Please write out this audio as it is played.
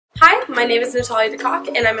Hi, my name is Natalia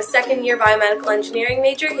DeCock, and I'm a second-year biomedical engineering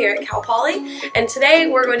major here at Cal Poly, and today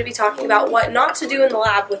we're going to be talking about what not to do in the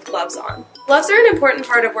lab with gloves on. Gloves are an important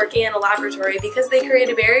part of working in a laboratory because they create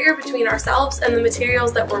a barrier between ourselves and the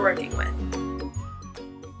materials that we're working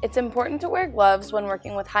with. It's important to wear gloves when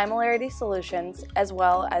working with high molarity solutions as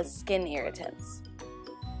well as skin irritants.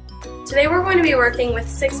 Today we're going to be working with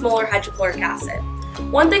 6-molar hydrochloric acid.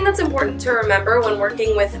 One thing that's important to remember when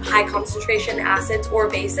working with high concentration acids or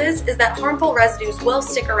bases is that harmful residues will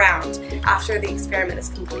stick around after the experiment is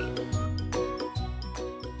complete.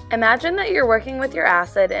 Imagine that you're working with your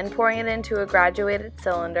acid and pouring it into a graduated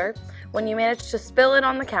cylinder when you manage to spill it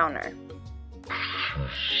on the counter.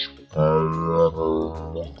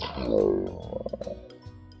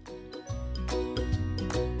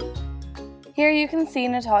 Here you can see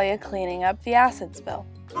Natalia cleaning up the acid spill.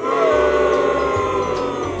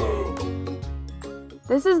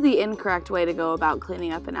 This is the incorrect way to go about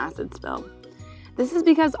cleaning up an acid spill. This is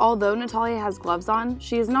because although Natalia has gloves on,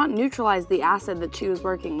 she has not neutralized the acid that she was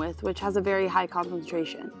working with, which has a very high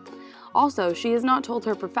concentration. Also, she has not told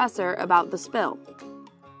her professor about the spill.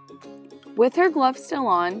 With her gloves still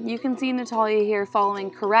on, you can see Natalia here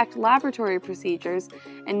following correct laboratory procedures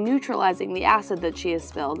and neutralizing the acid that she has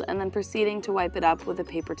spilled, and then proceeding to wipe it up with a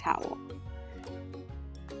paper towel.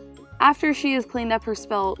 After she has cleaned up her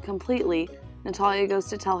spill completely, Natalia goes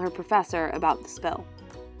to tell her professor about the spill.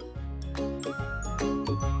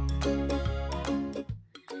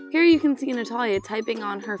 Here you can see Natalia typing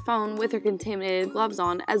on her phone with her contaminated gloves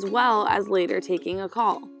on, as well as later taking a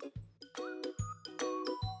call.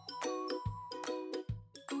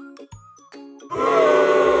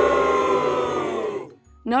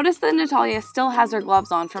 Notice that Natalia still has her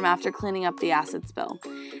gloves on from after cleaning up the acid spill.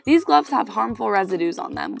 These gloves have harmful residues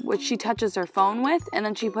on them, which she touches her phone with and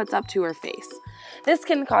then she puts up to her face. This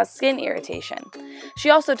can cause skin irritation.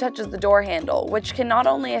 She also touches the door handle, which can not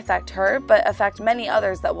only affect her, but affect many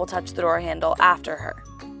others that will touch the door handle after her.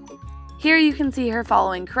 Here you can see her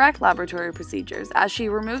following correct laboratory procedures as she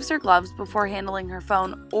removes her gloves before handling her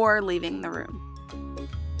phone or leaving the room.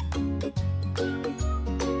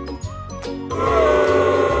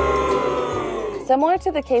 Similar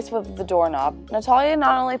to the case with the doorknob, Natalia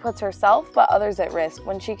not only puts herself but others at risk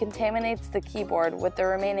when she contaminates the keyboard with the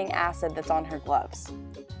remaining acid that's on her gloves.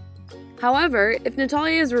 However, if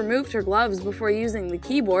Natalia has removed her gloves before using the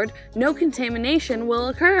keyboard, no contamination will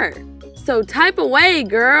occur. So type away,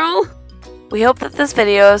 girl! We hope that this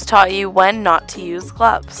video has taught you when not to use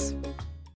gloves.